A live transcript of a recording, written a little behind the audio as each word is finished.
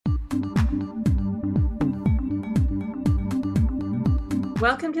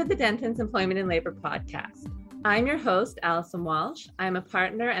Welcome to the Dentons Employment and Labor Podcast. I'm your host, Allison Walsh. I'm a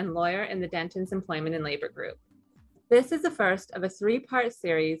partner and lawyer in the Dentons Employment and Labor Group. This is the first of a three-part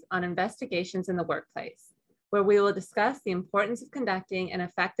series on investigations in the workplace, where we will discuss the importance of conducting an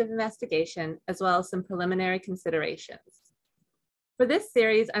effective investigation, as well as some preliminary considerations. For this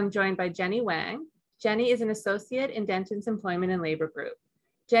series, I'm joined by Jenny Wang. Jenny is an associate in Dentons Employment and Labor Group.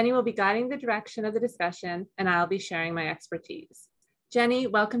 Jenny will be guiding the direction of the discussion, and I'll be sharing my expertise. Jenny,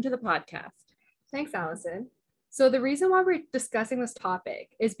 welcome to the podcast. Thanks, Allison. So the reason why we're discussing this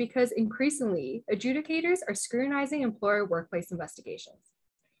topic is because increasingly, adjudicators are scrutinizing employer workplace investigations.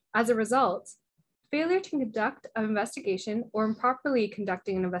 As a result, failure to conduct an investigation or improperly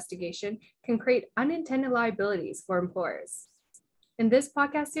conducting an investigation can create unintended liabilities for employers. In this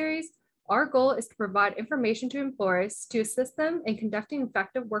podcast series, our goal is to provide information to employers to assist them in conducting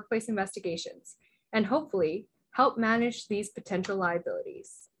effective workplace investigations and hopefully help manage these potential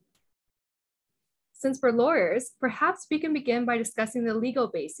liabilities. Since we're lawyers, perhaps we can begin by discussing the legal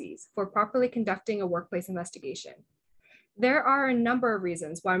bases for properly conducting a workplace investigation. There are a number of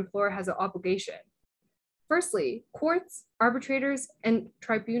reasons why an employer has an obligation. Firstly, courts, arbitrators, and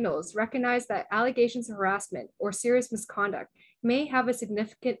tribunals recognize that allegations of harassment or serious misconduct may have a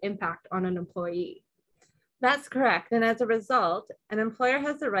significant impact on an employee. That's correct. And as a result, an employer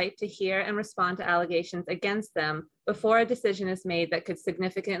has the right to hear and respond to allegations against them before a decision is made that could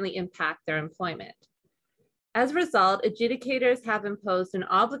significantly impact their employment. As a result, adjudicators have imposed an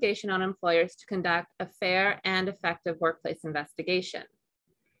obligation on employers to conduct a fair and effective workplace investigation.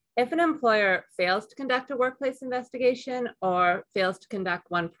 If an employer fails to conduct a workplace investigation or fails to conduct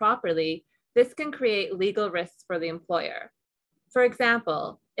one properly, this can create legal risks for the employer. For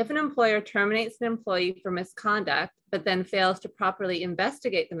example, if an employer terminates an employee for misconduct, but then fails to properly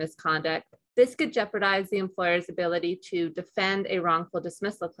investigate the misconduct, this could jeopardize the employer's ability to defend a wrongful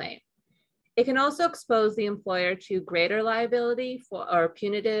dismissal claim. It can also expose the employer to greater liability or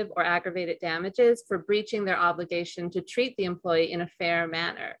punitive or aggravated damages for breaching their obligation to treat the employee in a fair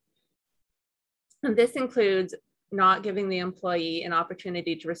manner. And this includes not giving the employee an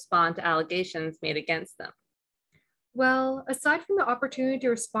opportunity to respond to allegations made against them. Well, aside from the opportunity to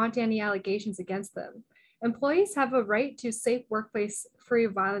respond to any allegations against them, employees have a right to a safe workplace free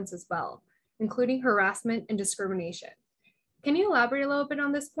of violence as well, including harassment and discrimination. Can you elaborate a little bit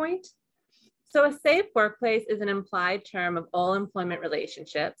on this point? So a safe workplace is an implied term of all employment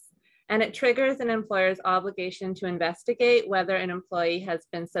relationships, and it triggers an employer's obligation to investigate whether an employee has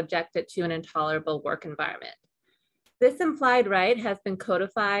been subjected to an intolerable work environment. This implied right has been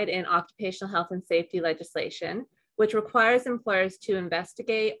codified in occupational health and safety legislation, which requires employers to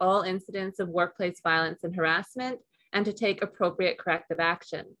investigate all incidents of workplace violence and harassment and to take appropriate corrective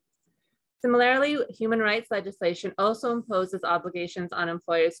action. Similarly, human rights legislation also imposes obligations on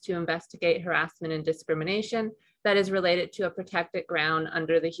employers to investigate harassment and discrimination that is related to a protected ground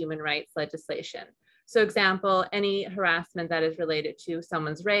under the human rights legislation. So example, any harassment that is related to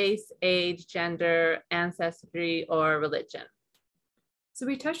someone's race, age, gender, ancestry, or religion. So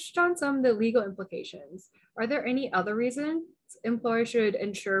we touched on some of the legal implications. Are there any other reasons employers should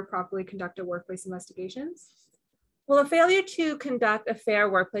ensure properly conducted workplace investigations? Well, a failure to conduct a fair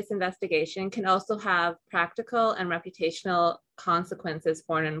workplace investigation can also have practical and reputational consequences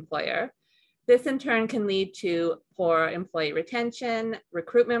for an employer. This in turn can lead to poor employee retention,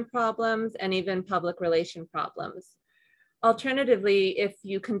 recruitment problems, and even public relation problems. Alternatively, if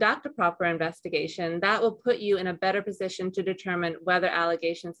you conduct a proper investigation, that will put you in a better position to determine whether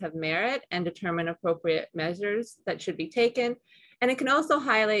allegations have merit and determine appropriate measures that should be taken. And it can also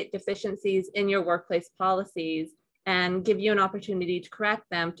highlight deficiencies in your workplace policies and give you an opportunity to correct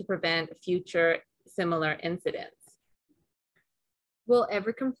them to prevent future similar incidents. Will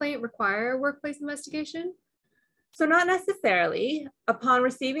every complaint require a workplace investigation? So not necessarily. Upon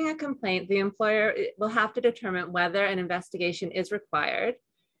receiving a complaint, the employer will have to determine whether an investigation is required.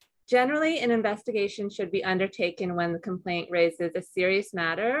 Generally, an investigation should be undertaken when the complaint raises a serious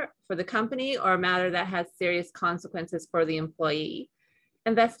matter for the company or a matter that has serious consequences for the employee.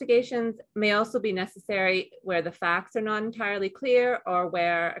 Investigations may also be necessary where the facts are not entirely clear or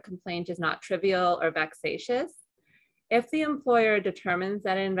where a complaint is not trivial or vexatious. If the employer determines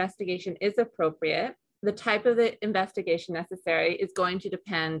that an investigation is appropriate, the type of the investigation necessary is going to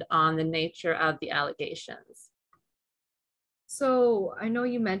depend on the nature of the allegations. So I know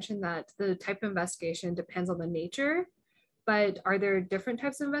you mentioned that the type of investigation depends on the nature, but are there different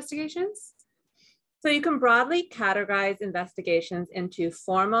types of investigations? So you can broadly categorize investigations into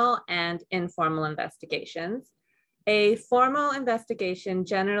formal and informal investigations. A formal investigation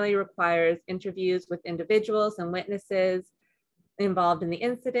generally requires interviews with individuals and witnesses, involved in the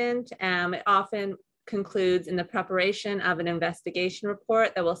incident. It often concludes in the preparation of an investigation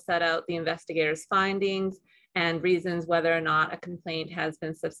report that will set out the investigator's findings and reasons whether or not a complaint has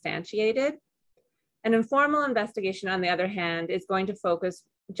been substantiated. An informal investigation, on the other hand, is going to focus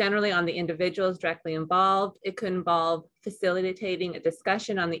generally on the individuals directly involved. It could involve facilitating a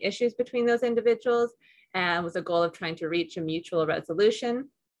discussion on the issues between those individuals with a goal of trying to reach a mutual resolution.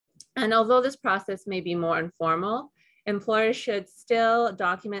 And although this process may be more informal, employers should still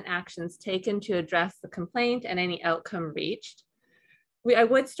document actions taken to address the complaint and any outcome reached. I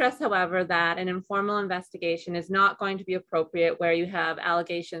would stress, however, that an informal investigation is not going to be appropriate where you have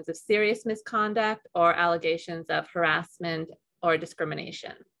allegations of serious misconduct or allegations of harassment or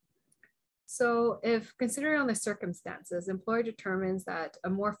discrimination. So if, considering on the circumstances, employer determines that a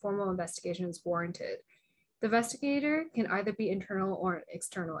more formal investigation is warranted, the investigator can either be internal or an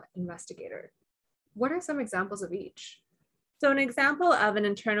external investigator. What are some examples of each? So an example of an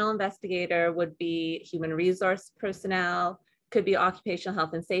internal investigator would be human resource personnel, could be occupational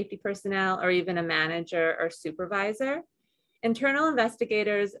health and safety personnel, or even a manager or supervisor. Internal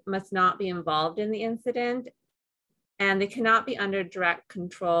investigators must not be involved in the incident, and they cannot be under direct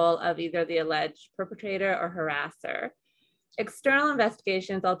control of either the alleged perpetrator or harasser. External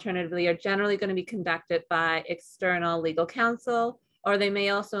investigations, alternatively, are generally going to be conducted by external legal counsel, or they may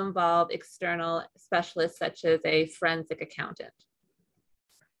also involve external specialists such as a forensic accountant.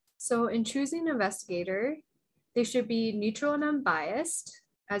 So in choosing an investigator, they should be neutral and unbiased.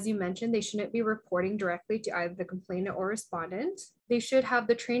 As you mentioned, they shouldn't be reporting directly to either the complainant or respondent. They should have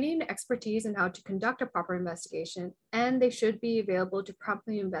the training and expertise in how to conduct a proper investigation, and they should be available to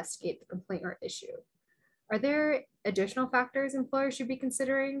promptly investigate the complaint or issue. Are there additional factors employers should be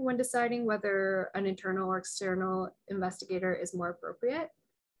considering when deciding whether an internal or external investigator is more appropriate?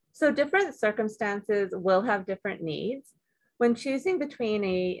 So different circumstances will have different needs. When choosing between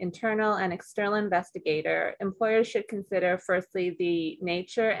an internal and external investigator, employers should consider firstly the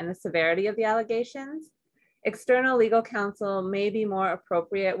nature and the severity of the allegations. External legal counsel may be more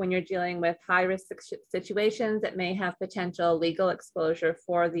appropriate when you're dealing with high-risk situations that may have potential legal exposure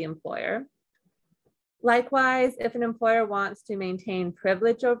for the employer. Likewise, if an employer wants to maintain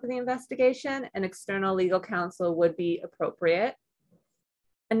privilege over the investigation, an external legal counsel would be appropriate.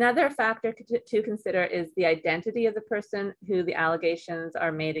 Another factor to consider is the identity of the person who the allegations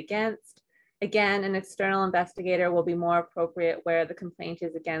are made against. Again, an external investigator will be more appropriate where the complaint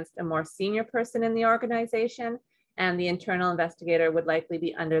is against a more senior person in the organization, and the internal investigator would likely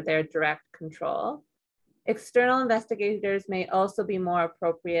be under their direct control. External investigators may also be more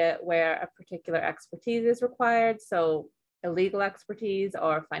appropriate where a particular expertise is required. So legal expertise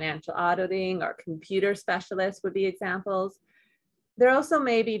or financial auditing or computer specialists would be examples. There also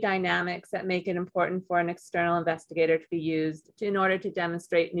may be dynamics that make it important for an external investigator to be used in order to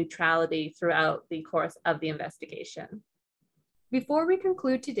demonstrate neutrality throughout the course of the investigation. Before we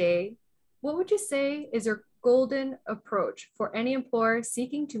conclude today, what would you say is your golden approach for any employer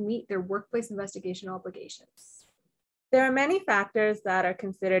seeking to meet their workplace investigation obligations? There are many factors that are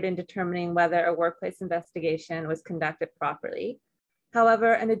considered in determining whether a workplace investigation was conducted properly.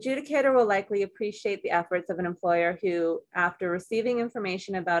 However, an adjudicator will likely appreciate the efforts of an employer who, after receiving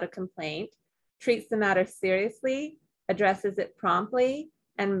information about a complaint, treats the matter seriously, addresses it promptly,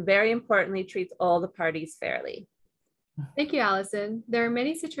 and very importantly, treats all the parties fairly. Thank you, Allison. There are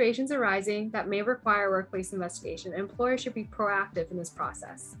many situations arising that may require a workplace investigation. Employers should be proactive in this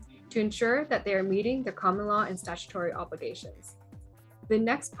process to ensure that they are meeting their common law and statutory obligations. The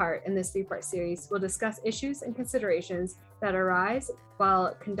next part in this three-part series will discuss issues and considerations that arise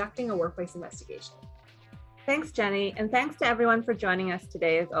while conducting a workplace investigation. Thanks, Jenny, and thanks to everyone for joining us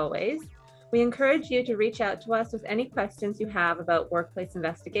today as always. We encourage you to reach out to us with any questions you have about workplace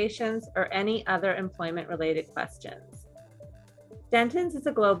investigations or any other employment-related questions. Dentons is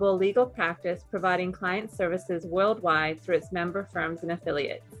a global legal practice providing client services worldwide through its member firms and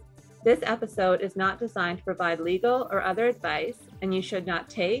affiliates. This episode is not designed to provide legal or other advice, and you should not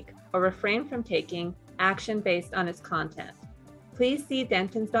take or refrain from taking action based on its content. Please see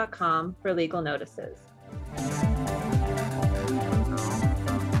dentons.com for legal notices.